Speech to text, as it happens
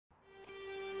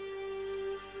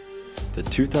The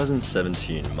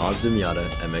 2017 Mazda Miata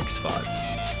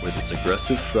MX-5, with its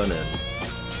aggressive front end,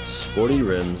 sporty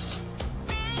rims,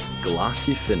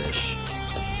 glossy finish,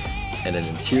 and an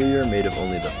interior made of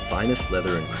only the finest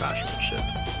leather and craftsmanship.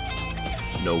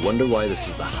 No wonder why this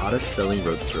is the hottest selling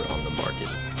roadster on the market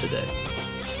today.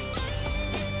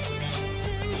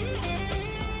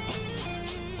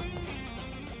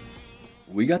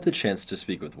 We got the chance to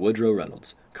speak with Woodrow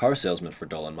Reynolds, car salesman for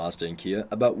Dolan Mazda and Kia,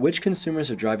 about which consumers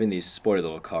are driving these sporty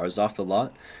little cars off the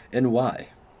lot and why.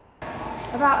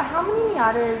 About how many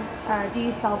Miatas do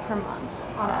you sell per month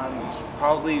on average?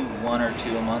 Probably one or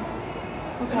two a month.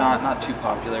 Okay. They're not too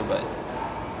popular, but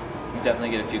you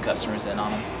definitely get a few customers in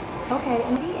on them. Okay,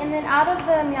 and then out of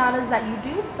the Miatas that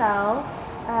you do sell,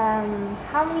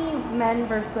 how many men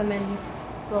versus women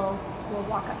will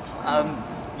walk up to one?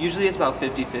 Usually it's about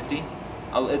 50-50.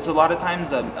 It's a lot of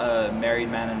times a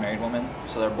married man and married woman,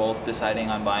 so they're both deciding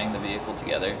on buying the vehicle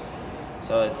together.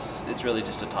 So it's really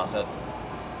just a toss-up.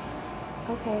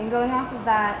 Okay, and going off of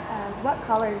that, what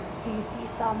colors do you see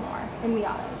sell more in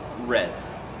Miatas? Red.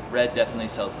 Red definitely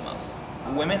sells the most.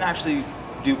 Women actually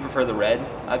do prefer the red,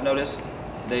 I've noticed.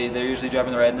 They're usually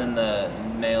driving the red, and then the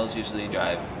males usually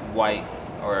drive white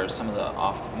or some of the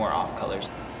more off colors.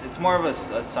 It's more of a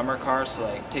summer car, so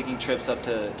like taking trips up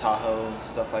to Tahoe and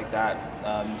stuff like that.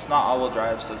 It's not all-wheel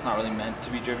drive, so it's not really meant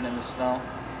to be driven in the snow.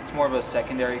 It's more of a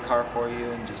secondary car for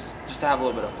you, and just to have a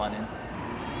little bit of fun in.